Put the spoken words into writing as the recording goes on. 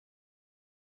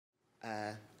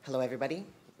Hello, everybody.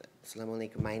 Assalamu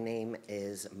alaikum. My name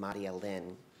is Mahdia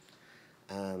Lynn.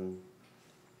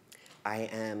 I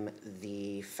am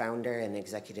the founder and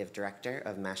executive director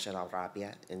of Masjid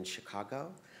al-Rabia in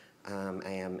Chicago. I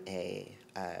am a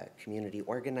community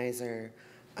organizer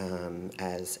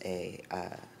as a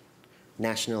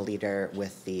national leader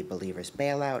with the Believers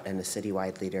Bailout and a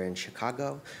citywide leader in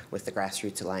Chicago with the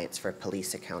Grassroots Alliance for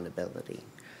Police Accountability.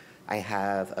 I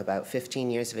have about 15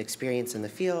 years of experience in the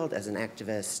field as an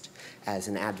activist, as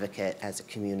an advocate, as a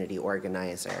community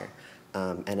organizer,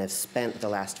 and I've spent the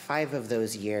last 5 of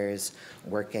those years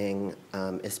working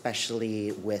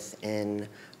especially within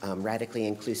radically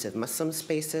inclusive Muslim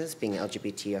spaces, being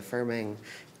LGBT affirming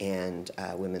and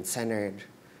women-centered,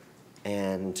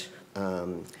 and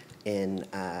in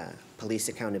police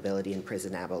accountability and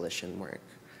prison abolition work,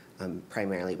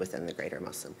 primarily within the greater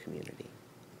Muslim community.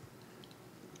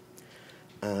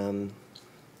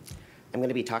 I'm going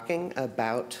to be talking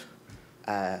about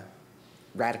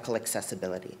radical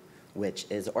accessibility, which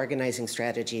is an organizing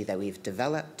strategy that we've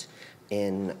developed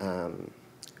over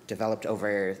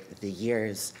the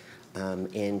years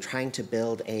in trying to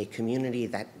build a community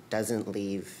that doesn't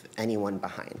leave anyone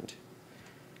behind.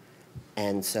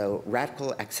 And so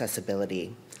radical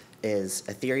accessibility is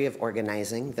a theory of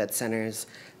organizing that centers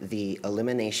the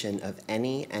elimination of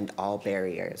any and all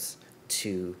barriers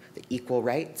to the equal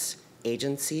rights,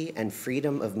 agency, and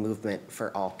freedom of movement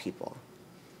for all people.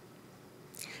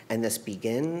 And this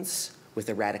begins with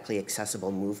a radically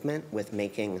accessible movement, with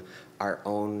making our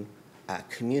own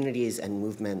communities and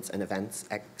movements and events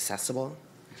accessible.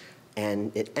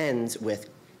 And it ends with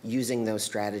using those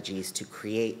strategies to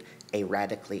create a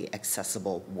radically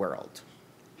accessible world.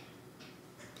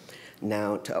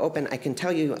 Now, to open, I can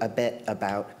tell you a bit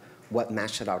about what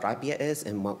Masjid al-Rabia is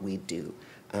and what we do.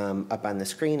 Up on the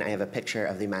screen, I have a picture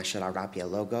of the Masjid al-Rabia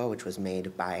logo, which was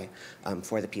made by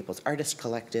For the People's Artist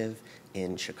Collective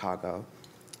in Chicago.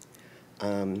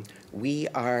 We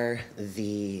are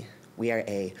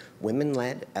a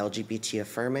women-led,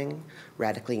 LGBT-affirming,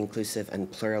 radically inclusive, and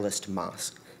pluralist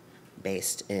mosque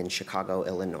based in Chicago,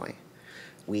 Illinois.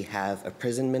 We have a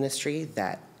prison ministry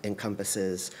that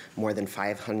encompasses more than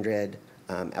 500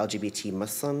 LGBT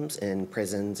Muslims in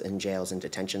prisons and jails and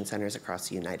detention centers across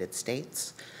the United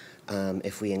States.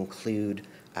 If we include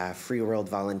free world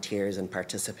volunteers and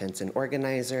participants and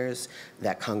organizers,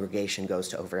 that congregation goes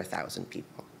to over 1,000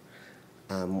 people.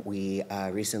 We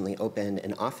recently opened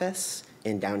an office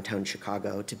in downtown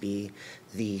Chicago to be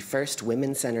the first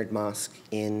women-centered mosque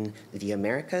in the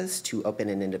Americas to open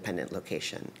an independent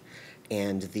location,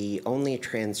 and the only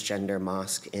transgender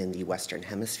mosque in the Western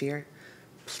Hemisphere.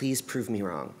 Please prove me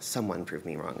wrong. Someone prove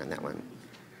me wrong on that one.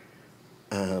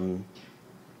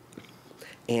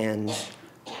 And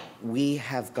we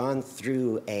have gone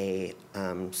through a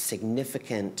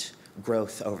significant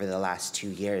growth over the last 2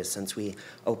 years since we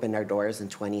opened our doors in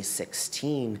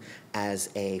 2016 as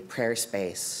a prayer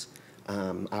space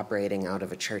operating out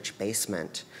of a church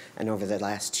basement. And over the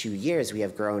last 2 years, we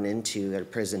have grown into a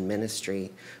prison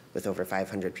ministry with over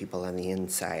 500 people on the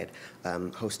inside,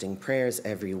 hosting prayers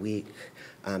every week,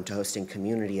 to hosting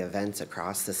community events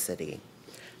across the city,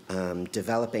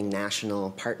 developing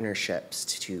national partnerships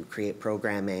to create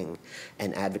programming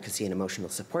and advocacy and emotional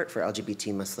support for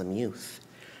LGBT Muslim youth.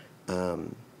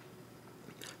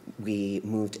 We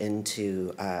moved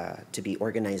into to be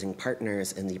organizing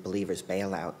partners in the Believers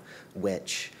Bailout,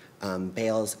 which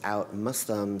bails out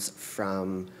Muslims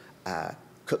from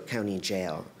Cook County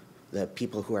Jail, the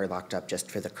people who are locked up just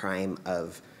for the crime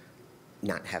of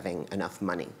not having enough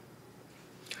money.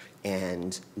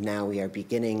 And now we are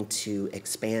beginning to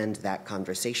expand that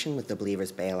conversation with the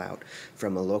Believers Bailout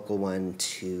from a local one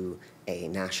to a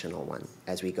national one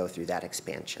as we go through that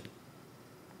expansion.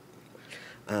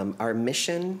 Our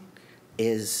mission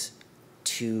is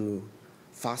to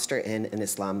foster in an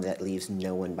Islam that leaves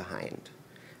no one behind.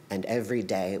 And every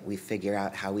day we figure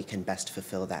out how we can best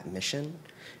fulfill that mission,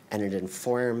 and it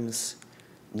informs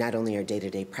not only our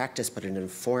day-to-day practice, but it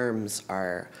informs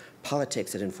our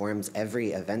politics. It informs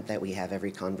every event that we have,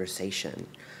 every conversation,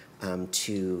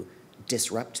 to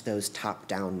disrupt those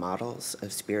top-down models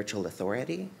of spiritual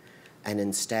authority and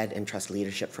instead entrust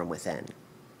leadership from within.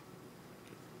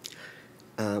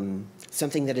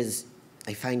 Something that is,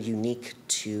 I find, unique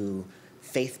to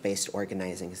faith-based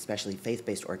organizing, especially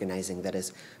faith-based organizing that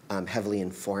is heavily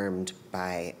informed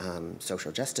by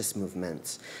social justice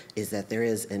movements, is that there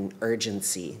is an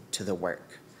urgency to the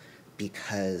work,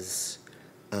 because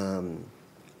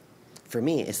for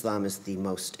me, Islam is the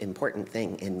most important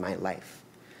thing in my life.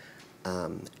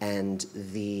 And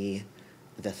the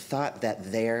thought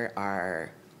that there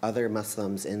are other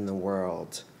Muslims in the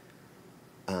world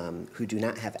who do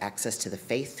not have access to the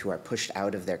faith, who are pushed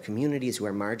out of their communities, who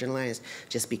are marginalized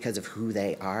just because of who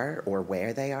they are or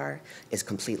where they are, is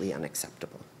completely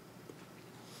unacceptable.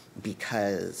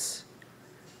 Because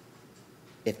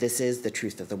if this is the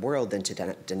truth of the world, then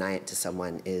to deny it to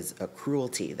someone is a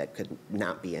cruelty that could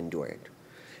not be endured.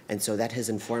 And so that has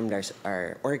informed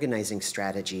our organizing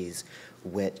strategies,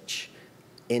 which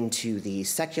into the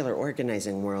secular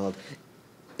organizing world,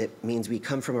 it means we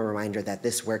come from a reminder that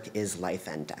this work is life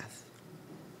and death.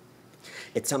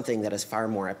 It's something that is far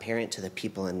more apparent to the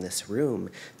people in this room,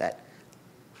 that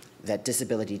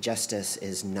disability justice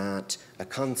is not a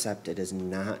concept, it is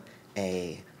not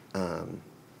a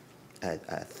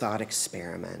thought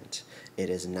experiment, it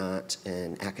is not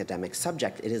an academic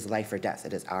subject, it is life or death,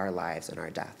 it is our lives and our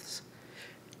deaths.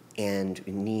 And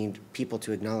we need people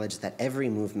to acknowledge that every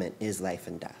movement is life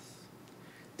and death,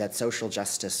 that social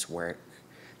justice work,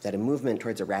 that a movement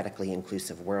towards a radically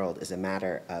inclusive world is a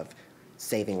matter of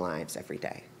saving lives every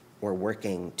day, or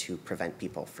working to prevent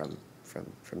people from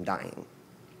dying.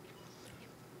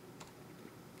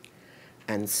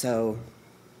 And so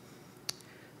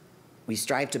we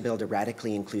strive to build a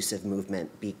radically inclusive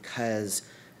movement because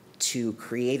to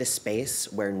create a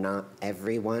space where not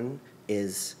everyone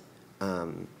is,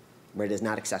 where it is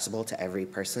not accessible to every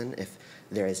person, if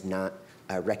there is not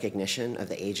a recognition of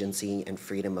the agency and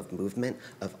freedom of movement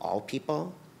of all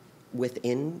people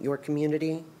within your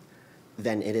community,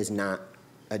 then it is not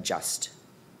a just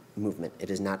movement. It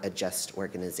is not a just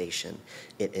organization.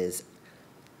 It is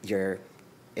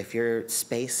if your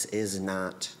space is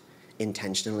not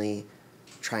intentionally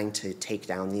trying to take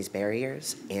down these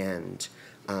barriers and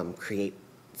create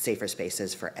safer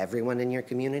spaces for everyone in your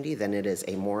community, then it is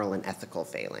a moral and ethical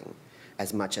failing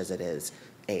as much as it is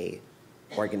a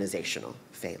organizational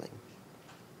failing.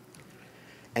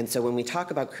 And so when we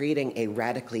talk about creating a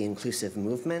radically inclusive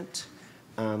movement,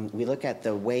 we look at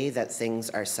the way that things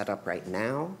are set up right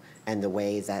now and the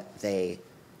way that they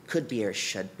could be or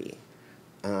should be.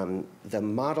 The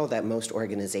model that most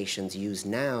organizations use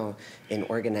now in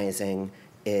organizing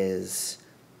is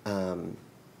what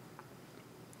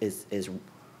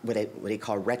they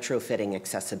call retrofitting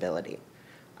accessibility.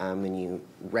 When you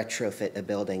retrofit a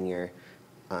building, you're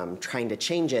trying to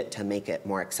change it to make it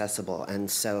more accessible.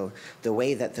 And so the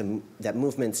way that that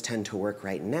movements tend to work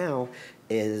right now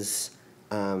is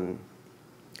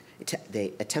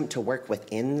they attempt to work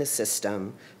within the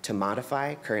system to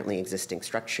modify currently existing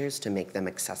structures to make them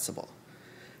accessible.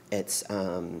 It's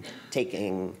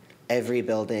taking every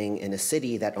building in a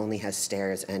city that only has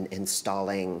stairs and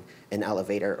installing an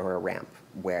elevator or a ramp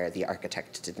where the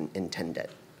architect didn't intend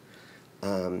it.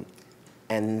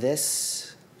 And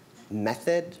this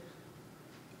method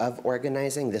of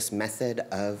organizing, this method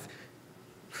of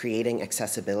creating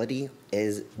accessibility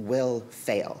will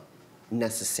fail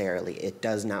necessarily. It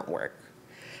does not work.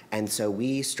 And so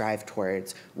we strive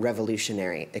towards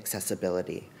revolutionary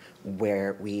accessibility,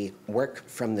 where we work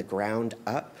from the ground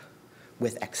up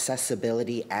with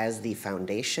accessibility as the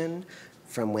foundation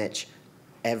from which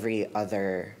every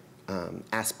other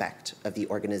aspect of the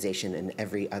organization and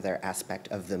every other aspect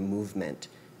of the movement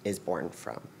is born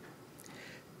from.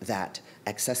 That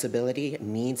accessibility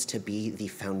needs to be the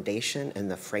foundation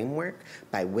and the framework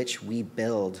by which we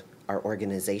build our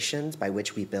organizations, by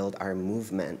which we build our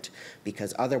movement,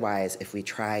 because otherwise, if we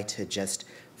try to just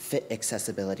fit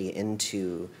accessibility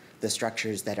into the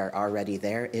structures that are already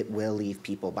there, it will leave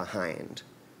people behind.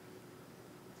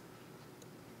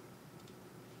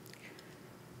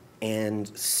 And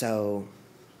so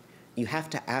you have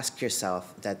to ask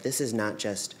yourself that this is not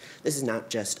just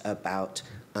about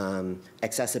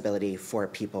accessibility for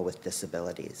people with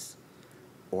disabilities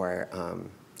or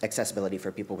accessibility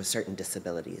for people with certain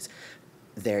disabilities.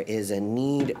 There is a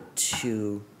need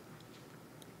to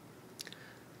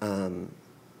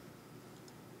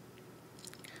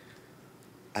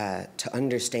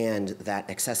understand that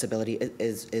accessibility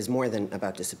is more than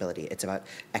about disability. It's about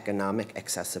economic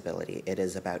accessibility. It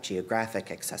is about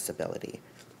geographic accessibility.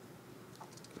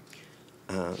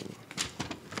 It's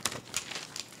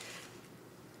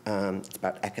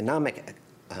about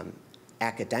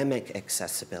academic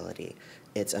accessibility.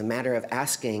 It's a matter of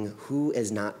asking who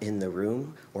is not in the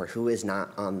room or who is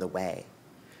not on the way.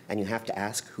 And you have to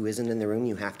ask who isn't in the room,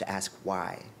 you have to ask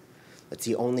why. That's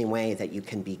the only way that you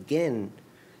can begin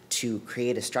to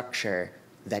create a structure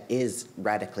that is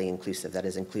radically inclusive, that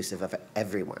is inclusive of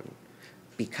everyone.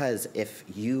 Because if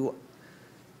you,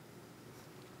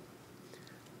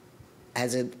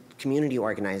 as a community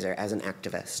organizer, as an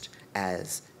activist,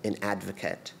 as an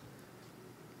advocate,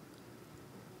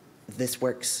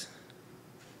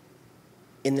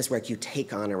 in this work you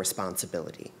take on a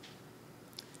responsibility.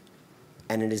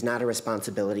 And it is not a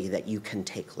responsibility that you can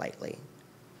take lightly.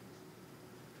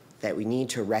 That we need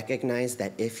to recognize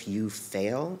that if you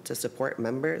fail to support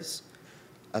members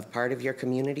of part of your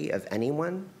community, of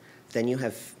anyone, then you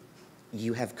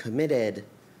have committed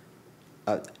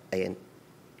a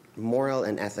moral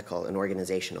and ethical and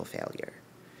organizational failure.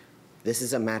 This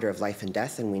is a matter of life and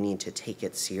death, and we need to take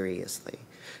it seriously.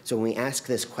 So when we ask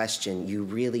this question, you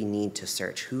really need to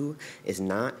search who is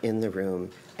not in the room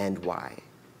and why.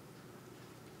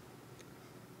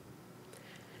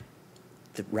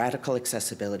 The radical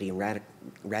accessibility and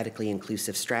radically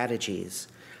inclusive strategies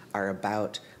are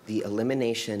about the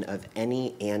elimination of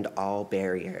any and all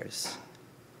barriers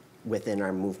within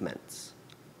our movements.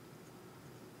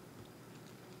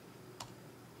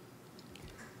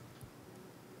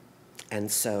 And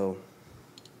so,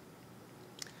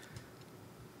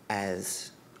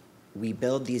 as we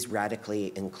build these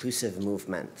radically inclusive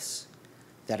movements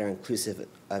that are inclusive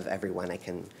of everyone, I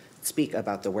can speak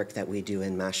about the work that we do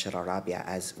in Masjid al-Rabia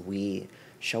as we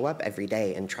show up every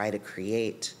day and try to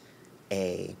create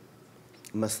a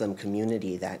Muslim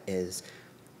community that is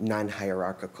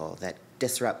non-hierarchical, that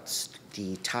disrupts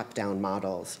the top-down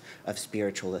models of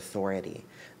spiritual authority,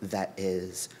 that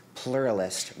is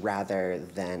pluralist rather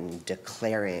than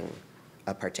declaring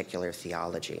a particular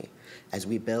theology, as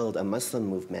we build a Muslim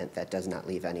movement that does not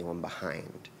leave anyone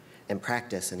behind, and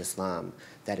practice an Islam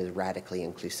that is radically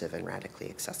inclusive and radically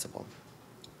accessible.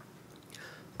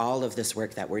 All of this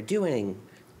work that we're doing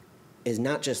is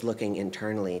not just looking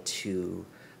internally to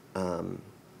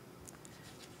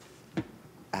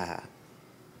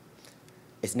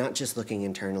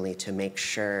make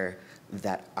sure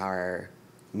that our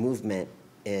movement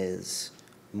is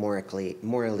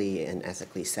morally and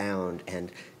ethically sound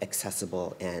and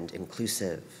accessible and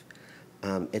inclusive.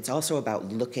 It's also about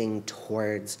looking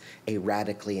towards a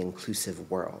radically inclusive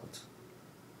world.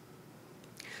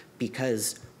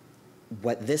 Because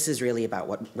what this is really about,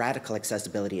 what radical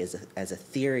accessibility is, as a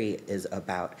theory is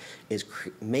about, is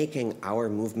making our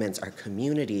movements, our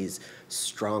communities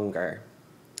stronger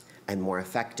and more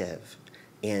effective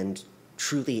and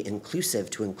truly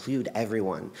inclusive, to include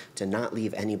everyone, to not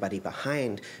leave anybody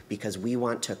behind, because we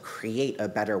want to create a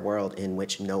better world in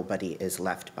which nobody is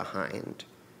left behind.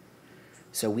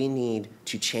 So we need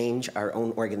to change our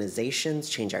own organizations,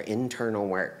 change our internal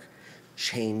work,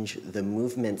 change the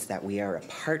movements that we are a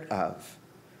part of,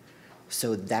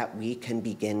 so that we can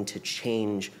begin to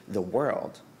change the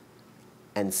world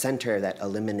and center that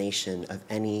elimination of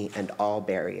any and all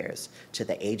barriers to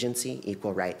the agency,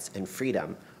 equal rights, and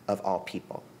freedom of all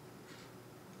people.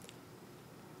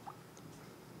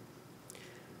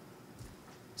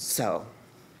 So,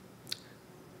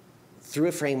 through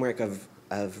a framework of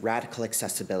radical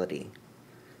accessibility,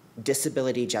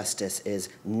 disability justice is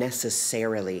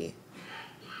necessarily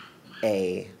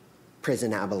a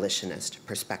prison abolitionist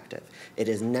perspective. It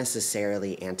is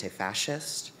necessarily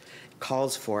anti-fascist,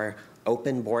 calls for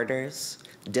open borders,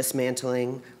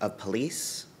 dismantling of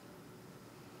police,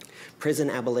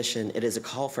 prison abolition. It is a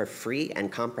call for free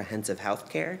and comprehensive health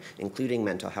care, including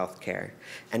mental health care,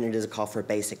 and it is a call for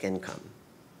basic income,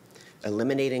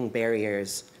 eliminating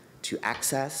barriers to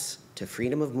access, to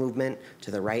freedom of movement,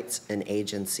 to the rights and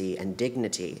agency and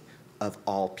dignity of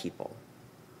all people.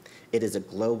 It is a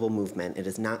global movement. It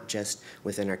is not just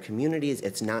within our communities.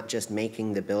 It's not just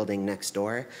making the building next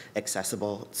door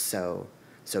accessible so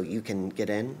you can get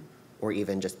in, or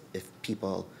even just if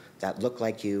people that look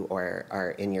like you or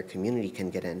are in your community can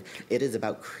get in. It is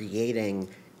about creating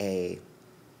a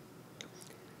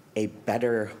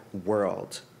better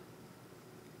world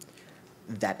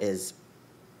that is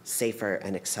safer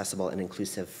and accessible and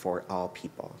inclusive for all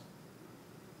people.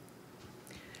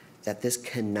 That this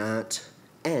cannot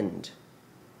end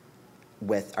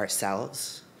with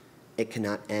ourselves. It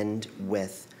cannot end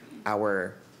with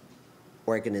our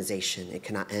organization. It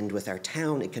cannot end with our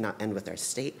town. It cannot end with our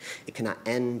state. It cannot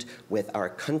end with our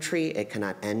country. It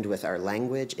cannot end with our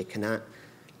language. It cannot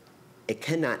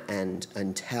end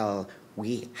until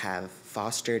we have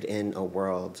fostered in a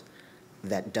world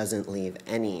that doesn't leave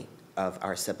any of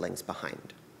our siblings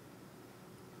behind.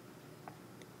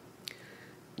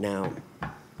 Now,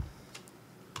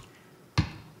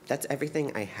 that's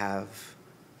everything I have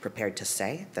prepared to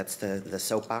say. That's the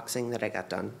soapboxing that I got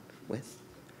done with.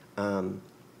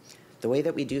 The way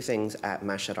that we do things at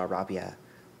Masjid al-Rabia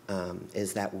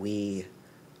is that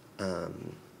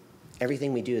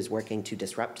everything we do is working to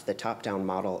disrupt the top-down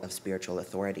model of spiritual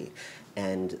authority,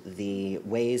 and the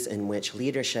ways in which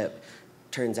leadership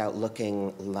turns out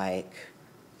looking like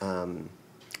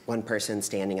one person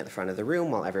standing at the front of the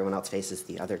room while everyone else faces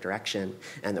the other direction,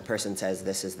 and the person says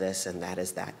this is this and that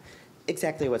is that,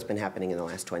 exactly what's been happening in the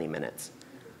last 20 minutes.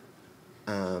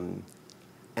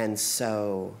 And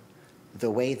so the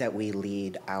way that we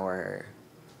lead our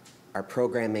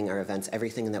programming, our events,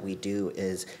 everything that we do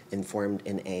is informed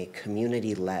in a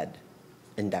community-led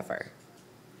endeavor,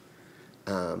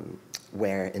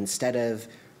 where instead of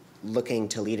looking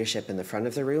to leadership in the front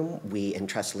of the room, we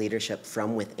entrust leadership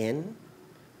from within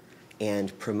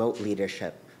and promote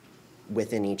leadership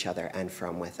within each other and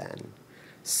from within.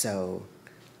 So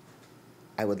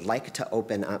I would like to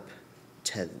open up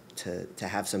to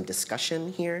have some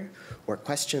discussion here or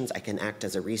questions. I can act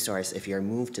as a resource. If you're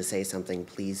moved to say something,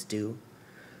 please do.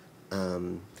 I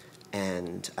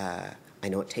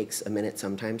know it takes a minute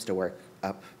sometimes to work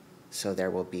up, so there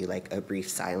will be like a brief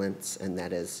silence, and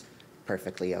that is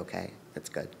perfectly okay. That's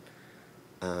good.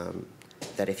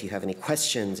 That if you have any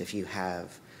questions, if you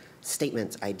have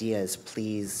statements, ideas,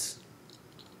 please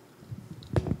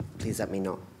let me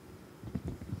know,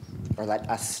 or let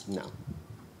us know.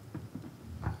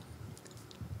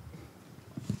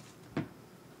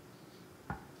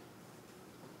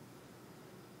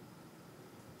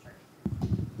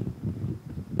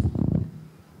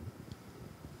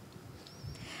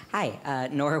 Hi,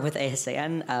 Nora with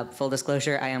ASAN. Full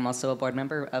disclosure, I am also a board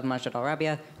member of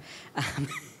Mahdia Lynn.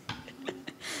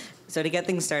 So to get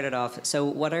things started off,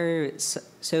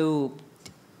 so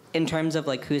in terms of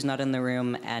like who's not in the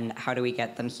room and how do we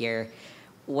get them here,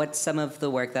 what's some of the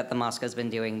work that the mosque has been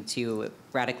doing to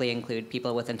radically include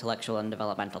people with intellectual and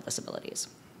developmental disabilities?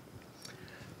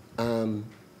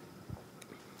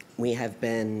 We have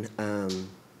been,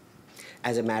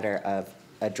 as a matter of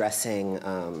addressing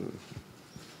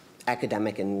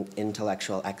academic and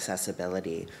intellectual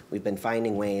accessibility, we've been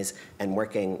finding ways and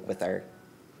working with our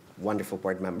wonderful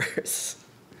board members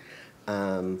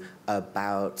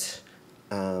about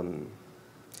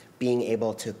being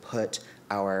able to put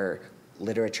our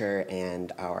literature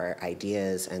and our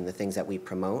ideas and the things that we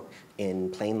promote in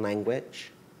plain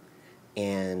language,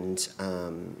 and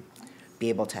be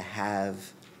able to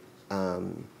have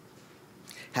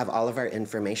all of our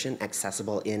information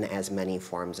accessible in as many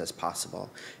forms as possible.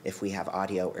 If we have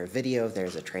audio or video,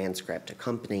 there's a transcript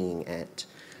accompanying it.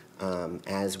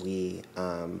 As we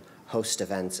host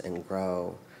events and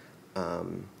grow,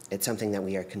 it's something that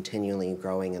we are continually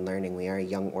growing and learning. We are a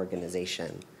young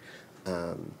organization.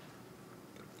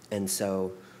 And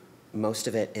so most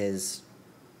of it is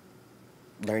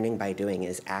learning by doing,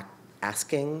 is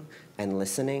asking and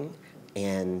listening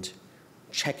and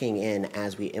checking in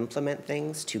as we implement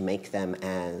things to make them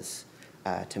as,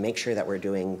 to make sure that we're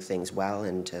doing things well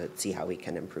and to see how we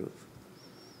can improve.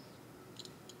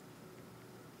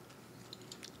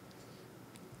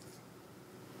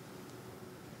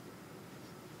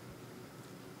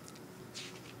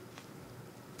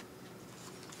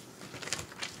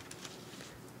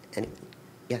 Any,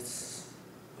 yes?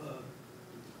 The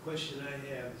question I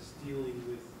have is dealing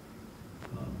with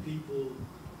people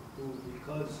who,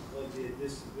 because of their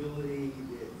disability,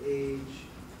 their age,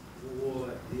 or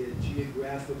their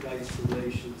geographic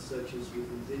isolation, such as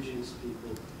with indigenous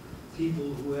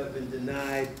people who have been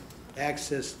denied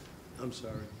access,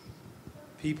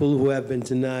 people who have been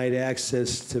denied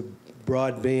access to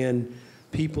broadband,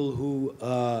 people who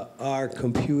are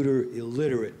computer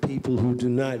illiterate, people who do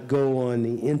not go on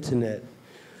the internet.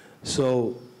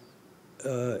 So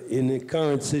in the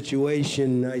current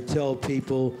situation, I tell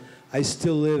people, I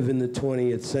still live in the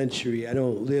 20th century. I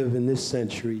don't live in this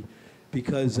century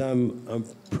because I'm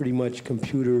pretty much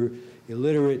computer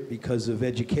illiterate because of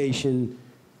education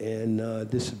and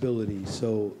disability.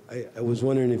 So I was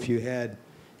wondering if you had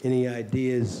any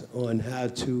ideas on how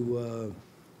to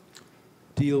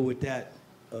deal with that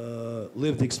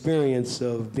lived experience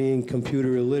of being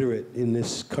computer illiterate in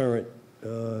this current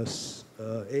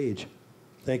age.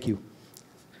 Thank you.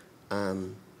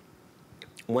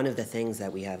 One of the things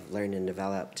that we have learned and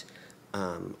developed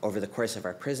over the course of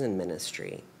our prison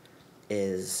ministry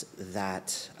is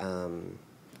that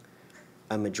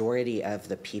a majority of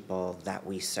the people that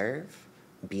we serve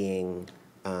being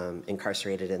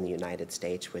incarcerated in the United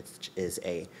States, which is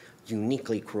a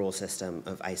uniquely cruel system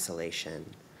of isolation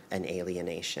and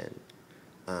alienation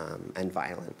and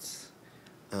violence.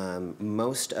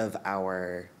 Most of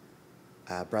our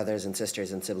brothers and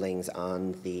sisters and siblings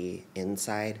on the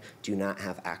inside do not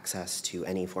have access to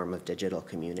any form of digital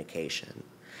communication.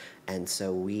 And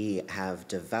so we have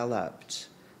developed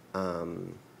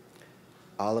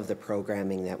all of the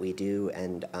programming that we do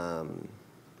and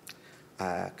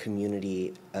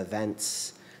community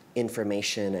events,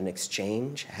 information and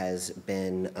exchange has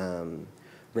been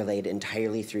relayed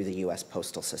entirely through the US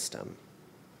postal system.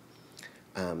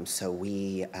 So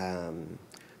we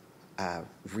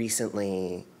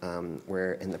recently,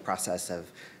 we're in the process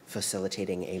of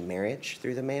facilitating a marriage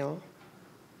through the mail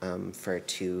for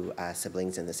two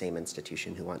siblings in the same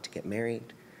institution who want to get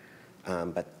married,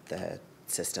 but the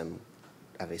system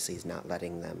obviously is not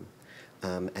letting them.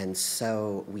 And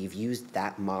so we've used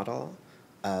that model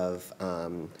of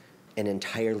an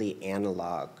entirely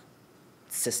analog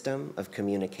system of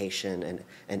communication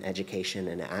and education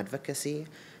and advocacy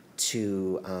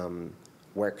to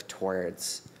work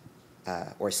towards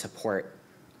or support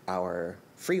our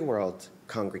free world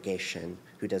congregation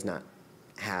who does not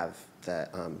have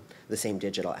the same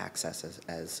digital access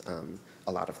as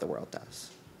a lot of the world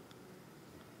does.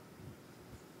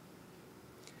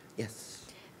 Yes.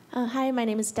 Hi, my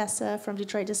name is Dessa from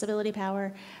Detroit Disability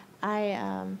Power.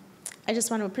 I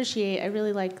just want to appreciate, I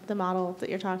really like the model that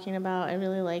you're talking about. I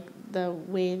really like the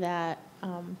way that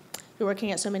you're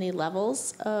working at so many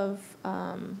levels of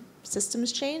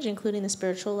systems change, including the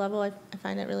spiritual level. I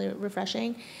find it really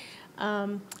refreshing.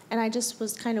 And I just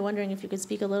was kind of wondering if you could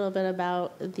speak a little bit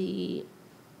about the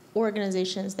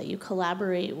organizations that you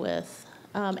collaborate with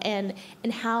and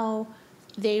how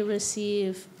they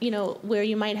receive, where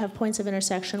you might have points of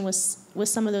intersection with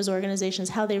some of those organizations,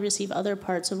 how they receive other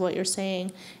parts of what you're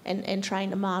saying and trying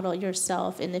to model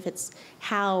yourself, and if it's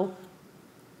how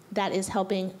that is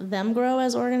helping them grow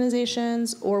as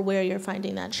organizations or where you're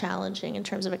finding that challenging in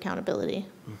terms of accountability.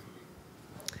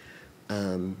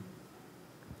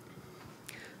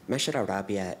 Masjid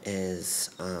al-Rabia is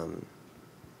an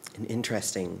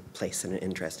interesting place and an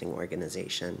interesting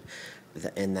organization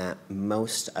in that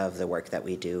most of the work that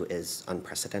we do is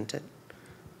unprecedented.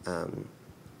 I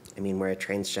mean, we're a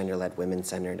transgender-led,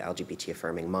 women-centered,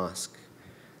 LGBT-affirming mosque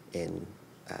in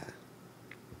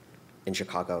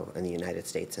Chicago, in the United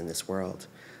States, in this world.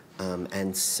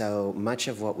 And so much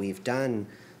of what we've done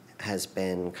has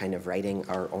been kind of writing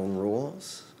our own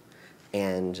rules,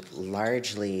 and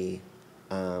largely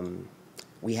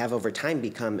we have over time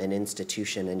become an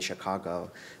institution in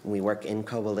Chicago. We work in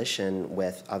coalition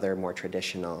with other more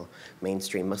traditional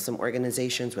mainstream Muslim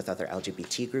organizations, with other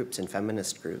LGBT groups and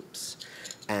feminist groups.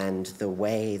 And the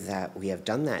way that we have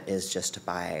done that is just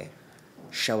by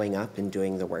showing up and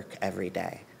doing the work every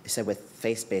day. I said with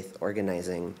faith-based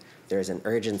organizing, there is an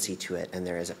urgency to it and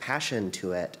there is a passion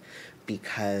to it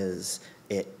because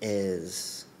it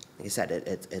is, like I said,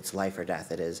 it's life or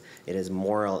death. It is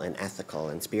moral and ethical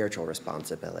and spiritual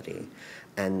responsibility.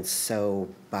 And so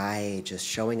by just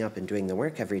showing up and doing the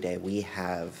work every day, we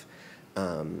have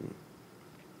gotten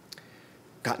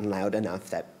loud enough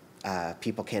that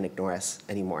people can't ignore us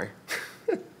anymore.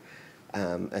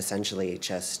 Essentially,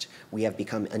 just we have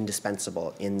become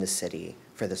indispensable in the city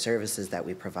for the services that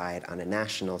we provide on a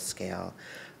national scale.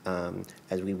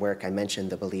 As we work, I mentioned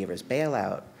the Believers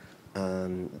Bailout.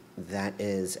 That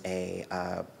is a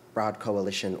broad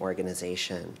coalition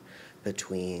organization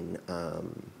between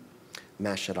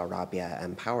Masjid al-Rabia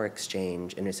and Power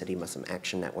Exchange, Inner City Muslim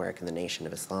Action Network, and the Nation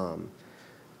of Islam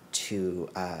to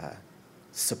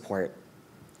support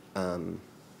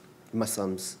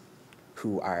Muslims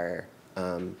who are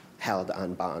held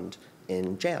on bond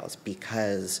in jails,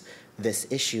 because this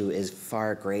issue is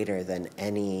far greater than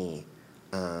any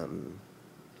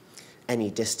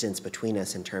distance between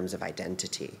us in terms of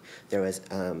identity. There was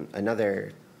an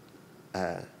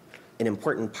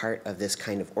important part of this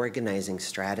kind of organizing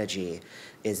strategy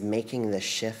is making the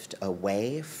shift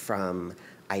away from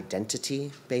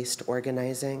identity-based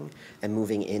organizing and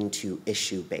moving into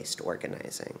issue-based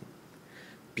organizing,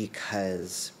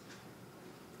 because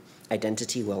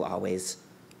identity will always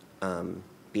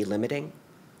be limiting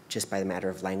just by the matter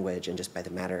of language and just by the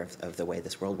matter of the way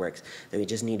this world works. That we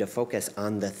just need to focus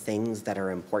on the things that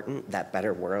are important, that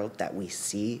better world that we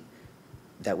see,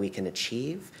 that we can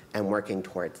achieve, and working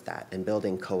towards that and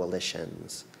building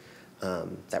coalitions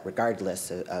that regardless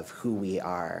of who we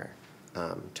are,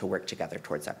 to work together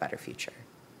towards that better future.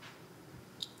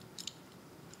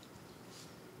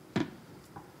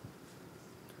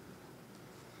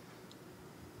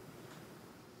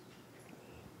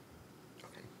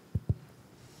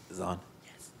 Is on?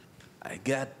 Yes. I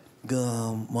got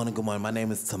good morning. My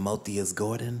name is Timotheus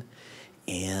Gordon,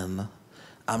 and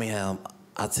I'm an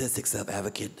autistic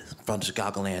self-advocate from the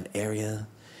Chicagoland area.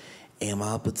 And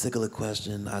my particular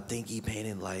question, I think he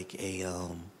painted like a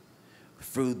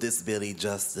through disability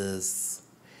justice,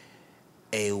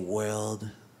 a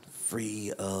world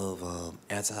free of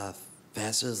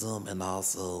anti-fascism and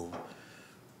also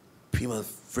pretty much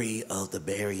free of the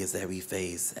barriers that we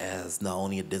face as not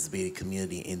only a disability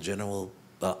community in general,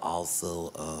 but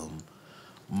also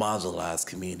marginalized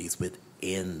communities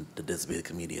within the disability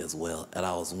community as well. And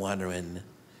I was wondering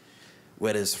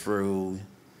whether it's through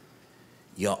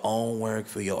your own work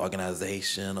for your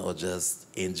organization or just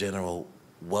in general,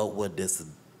 what would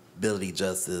disability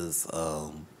justice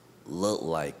look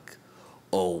like,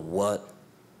 or what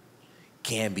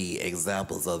can be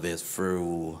examples of it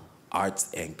through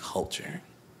arts and culture?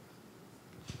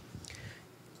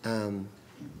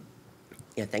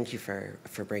 Yeah, thank you for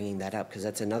bringing that up, because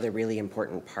that's another really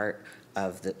important part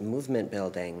of the movement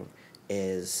building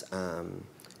is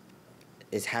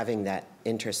having that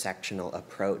intersectional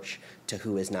approach to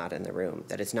who is not in the room,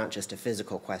 that it's not just a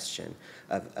physical question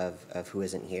of who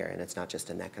isn't here, and it's not just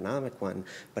an economic one,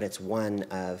 but it's one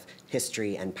of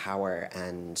history and power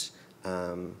and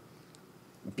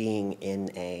being in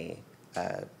a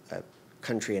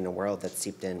country and a world that's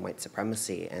steeped in white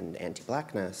supremacy and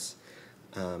anti-blackness,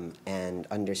 and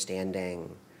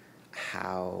understanding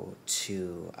how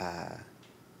to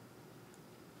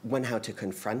how to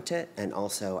confront it, and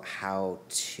also how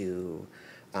to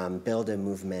build a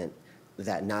movement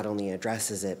that not only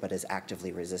addresses it, but is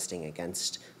actively resisting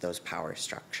against those power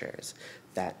structures.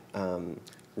 That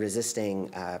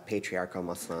resisting a patriarchal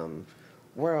Muslim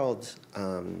world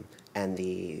and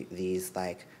these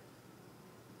like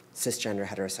cisgender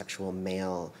heterosexual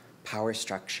male power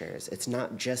structures. It's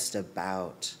not just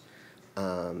about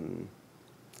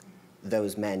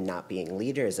those men not being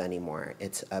leaders anymore.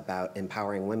 It's about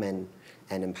empowering women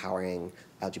and empowering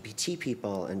LGBT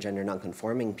people and gender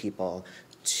nonconforming people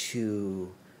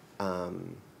to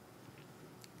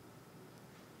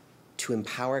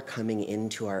empower coming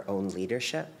into our own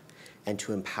leadership, and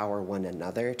to empower one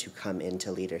another to come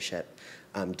into leadership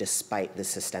despite the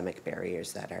systemic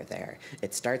barriers that are there.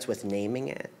 It starts with naming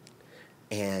it,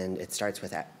 and it starts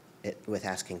with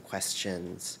asking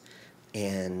questions,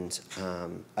 and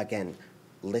again,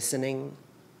 listening,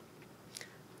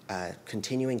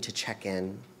 continuing to check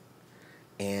in,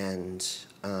 and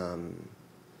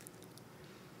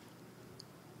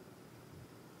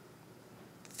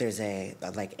there's a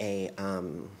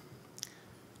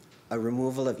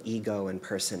removal of ego and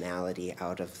personality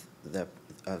out of the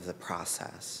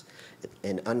process,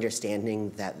 and understanding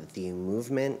that the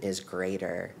movement is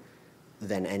greater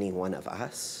than any one of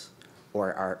us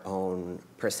or our own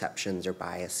perceptions or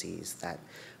biases. That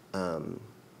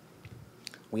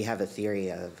we have a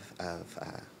theory of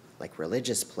like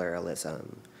religious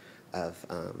pluralism, of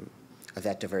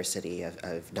that diversity,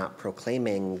 of not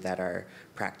proclaiming that our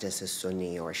practice is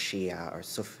Sunni or Shia or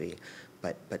Sufi,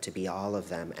 but to be all of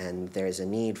them. And there's a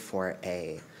need for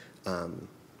a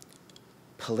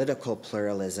political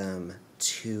pluralism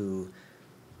to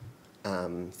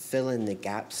fill in the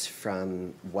gaps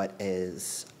from what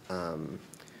is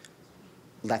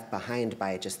left behind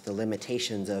by just the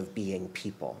limitations of being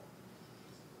people.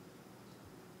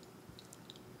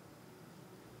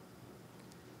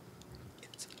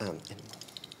 I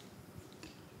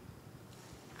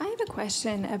have a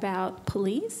question about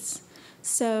police.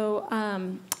 So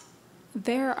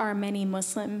there are many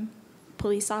Muslim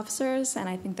police officers, and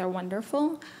I think they're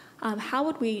wonderful. How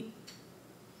would we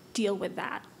deal with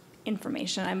that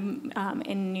information? I'm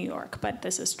in New York, but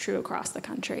this is true across the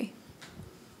country.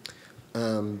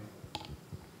 I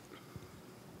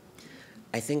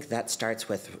think that starts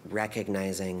with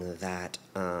recognizing that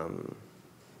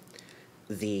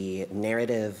the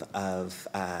narrative of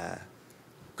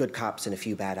good cops and a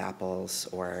few bad apples,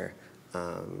 or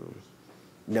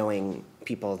knowing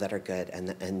people that are good,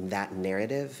 and that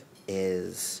narrative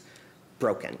is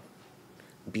broken,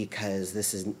 because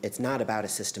it's not about a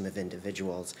system of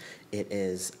individuals. It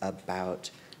is about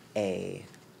a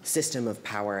system of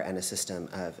power and a system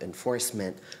of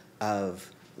enforcement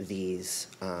of these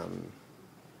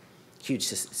huge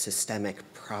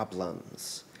systemic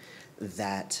problems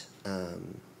that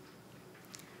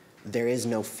there is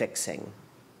no fixing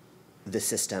the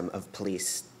system of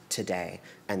police today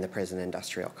and the prison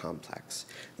industrial complex.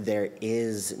 There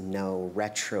is no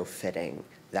retrofitting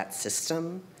that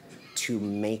system to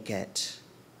make it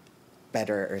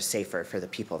better or safer for the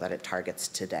people that it targets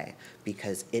today,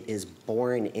 because it is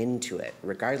born into it,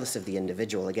 regardless of the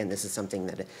individual. Again, this is something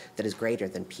that is greater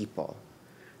than people.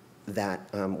 That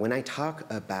when I talk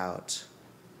about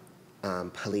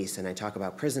police and I talk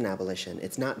about prison abolition,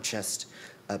 it's not just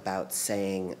about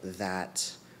saying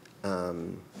that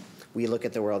we look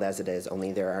at the world as it is,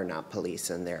 only there are not police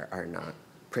and there are not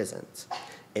prisons.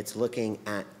 It's looking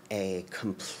at a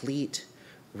complete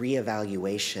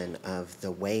reevaluation of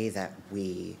the way that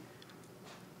we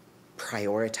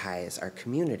prioritize our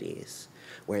communities,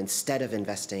 where instead of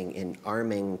investing in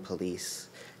arming police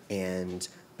and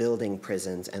building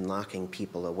prisons and locking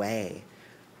people away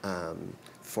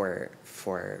for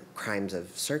crimes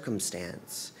of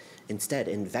circumstance, instead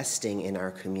investing in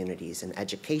our communities in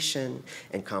education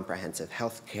and comprehensive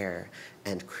health care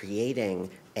and creating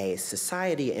a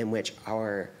society in which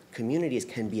our communities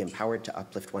can be empowered to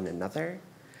uplift one another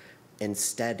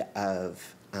instead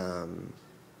of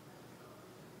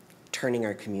turning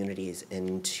our communities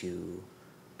into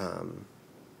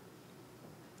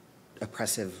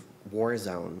oppressive war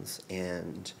zones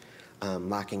and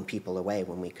locking people away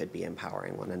when we could be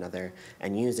empowering one another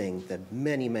and using the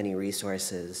many, many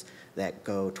resources that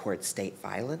go towards state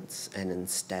violence and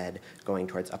instead going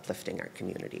towards uplifting our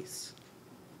communities.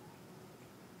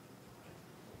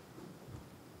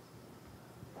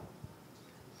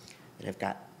 And I've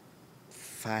got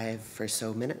 5 or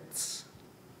so minutes.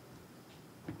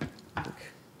 I think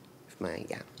if my,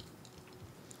 yeah.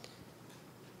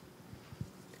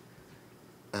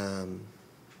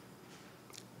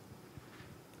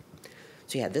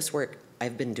 So yeah, this work,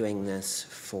 I've been doing this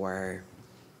for,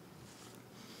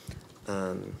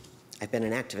 I've been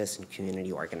an activist and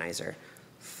community organizer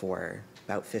for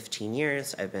about 15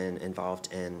 years. I've been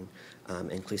involved in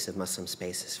inclusive Muslim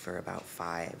spaces for about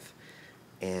 5.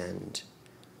 And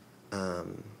I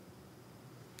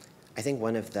think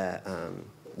one of the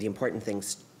important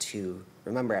things to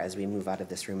remember as we move out of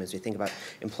this room, as we think about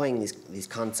employing these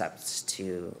concepts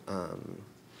to,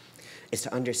 is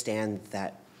to understand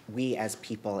that we as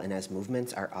people and as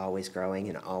movements are always growing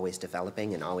and always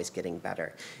developing and always getting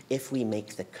better. If we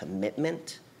make the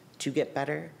commitment to get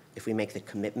better, if we make the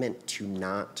commitment to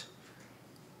not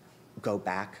go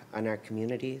back on our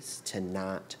communities, to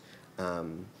not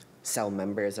sell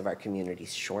members of our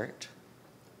communities short,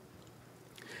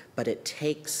 but it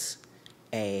takes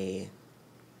a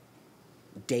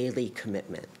daily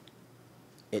commitment.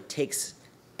 It takes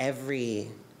every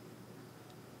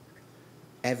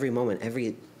moment,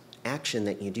 every action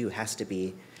that you do has to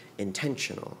be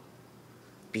intentional,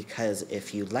 because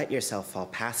if you let yourself fall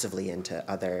passively into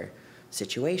other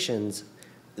situations,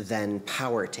 then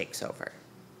power takes over.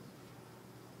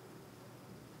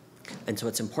 And so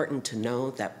it's important to know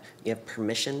that you have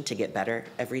permission to get better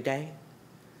every day,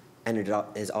 and it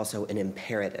is also an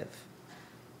imperative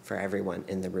for everyone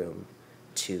in the room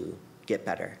to get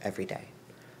better every day.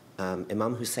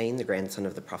 Imam Hussein, the grandson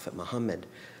of the Prophet Muhammad,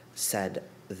 said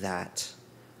that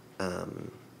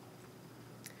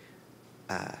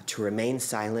to remain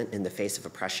silent in the face of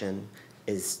oppression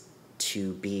is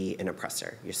to be an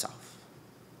oppressor yourself.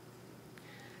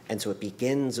 And so it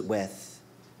begins with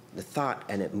the thought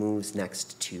and it moves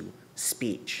next to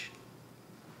speech.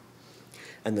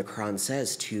 And the Quran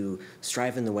says to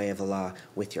strive in the way of Allah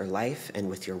with your life and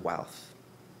with your wealth.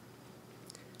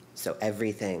 So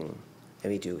everything that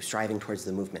we do, striving towards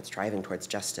the movement, striving towards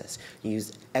justice,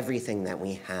 use everything that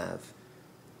we have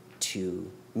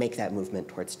to make that movement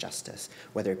towards justice,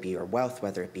 whether it be your wealth,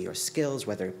 whether it be your skills,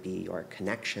 whether it be your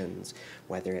connections,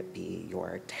 whether it be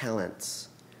your talents.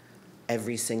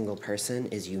 Every single person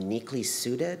is uniquely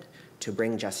suited to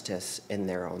bring justice in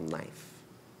their own life.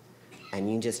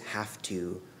 And you just have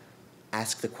to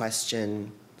ask the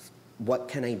question, what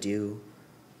can I do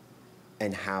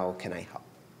and how can I help?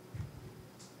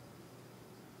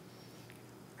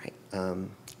 Right.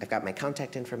 I've got my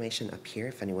contact information up here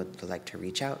if anyone would like to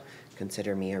reach out.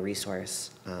 Consider me a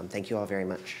resource. Thank you all very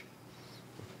much.